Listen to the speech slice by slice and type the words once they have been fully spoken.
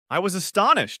I was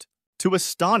astonished. To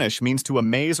astonish means to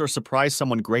amaze or surprise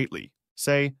someone greatly.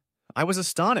 Say, I was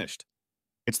astonished.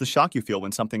 It's the shock you feel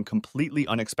when something completely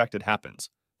unexpected happens,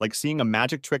 like seeing a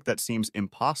magic trick that seems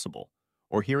impossible,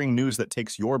 or hearing news that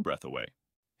takes your breath away.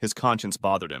 His conscience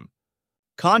bothered him.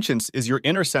 Conscience is your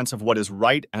inner sense of what is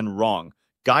right and wrong,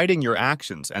 guiding your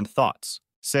actions and thoughts.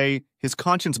 Say, his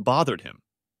conscience bothered him.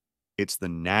 It's the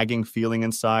nagging feeling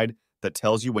inside that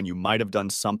tells you when you might have done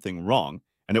something wrong,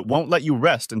 and it won't let you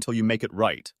rest until you make it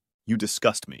right. You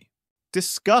disgust me.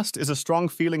 Disgust is a strong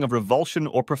feeling of revulsion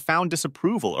or profound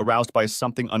disapproval aroused by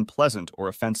something unpleasant or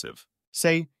offensive.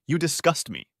 Say, you disgust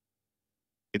me.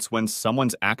 It's when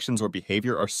someone's actions or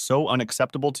behavior are so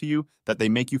unacceptable to you that they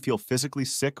make you feel physically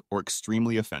sick or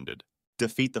extremely offended.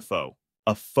 Defeat the foe.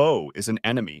 A foe is an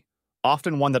enemy,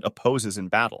 often one that opposes in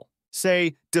battle.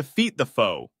 Say, defeat the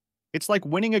foe. It's like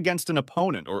winning against an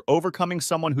opponent or overcoming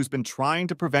someone who's been trying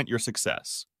to prevent your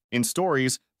success. In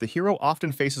stories, the hero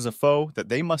often faces a foe that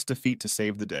they must defeat to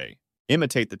save the day.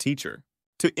 Imitate the teacher.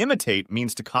 To imitate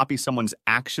means to copy someone's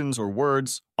actions or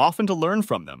words, often to learn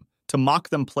from them, to mock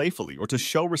them playfully, or to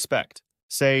show respect.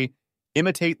 Say,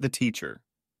 imitate the teacher.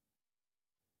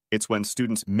 It's when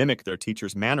students mimic their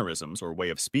teacher's mannerisms or way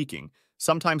of speaking,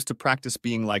 sometimes to practice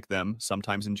being like them,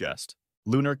 sometimes in jest.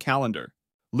 Lunar calendar.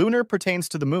 Lunar pertains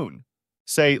to the moon.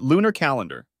 Say, lunar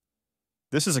calendar.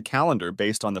 This is a calendar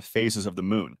based on the phases of the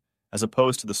moon, as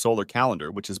opposed to the solar calendar,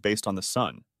 which is based on the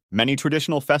sun. Many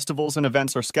traditional festivals and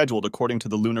events are scheduled according to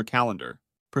the lunar calendar.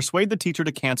 Persuade the teacher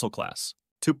to cancel class.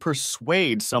 To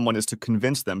persuade someone is to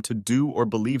convince them to do or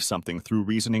believe something through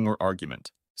reasoning or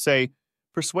argument. Say,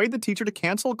 persuade the teacher to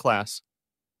cancel class.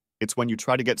 It's when you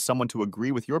try to get someone to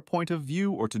agree with your point of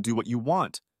view or to do what you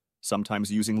want,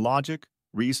 sometimes using logic,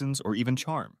 reasons, or even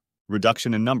charm.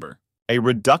 Reduction in number. A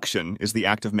reduction is the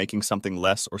act of making something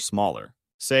less or smaller.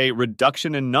 Say,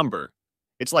 reduction in number.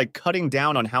 It's like cutting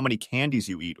down on how many candies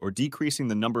you eat or decreasing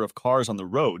the number of cars on the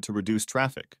road to reduce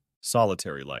traffic.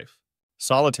 Solitary life.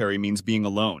 Solitary means being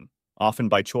alone, often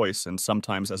by choice and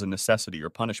sometimes as a necessity or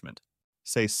punishment.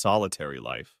 Say, solitary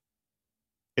life.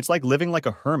 It's like living like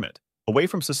a hermit, away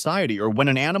from society, or when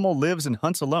an animal lives and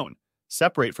hunts alone,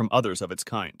 separate from others of its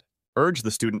kind. Urge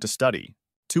the student to study.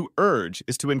 To urge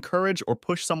is to encourage or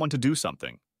push someone to do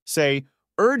something. Say,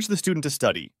 urge the student to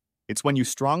study. It's when you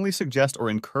strongly suggest or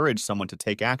encourage someone to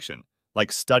take action,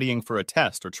 like studying for a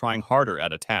test or trying harder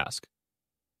at a task.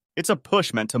 It's a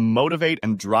push meant to motivate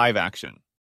and drive action.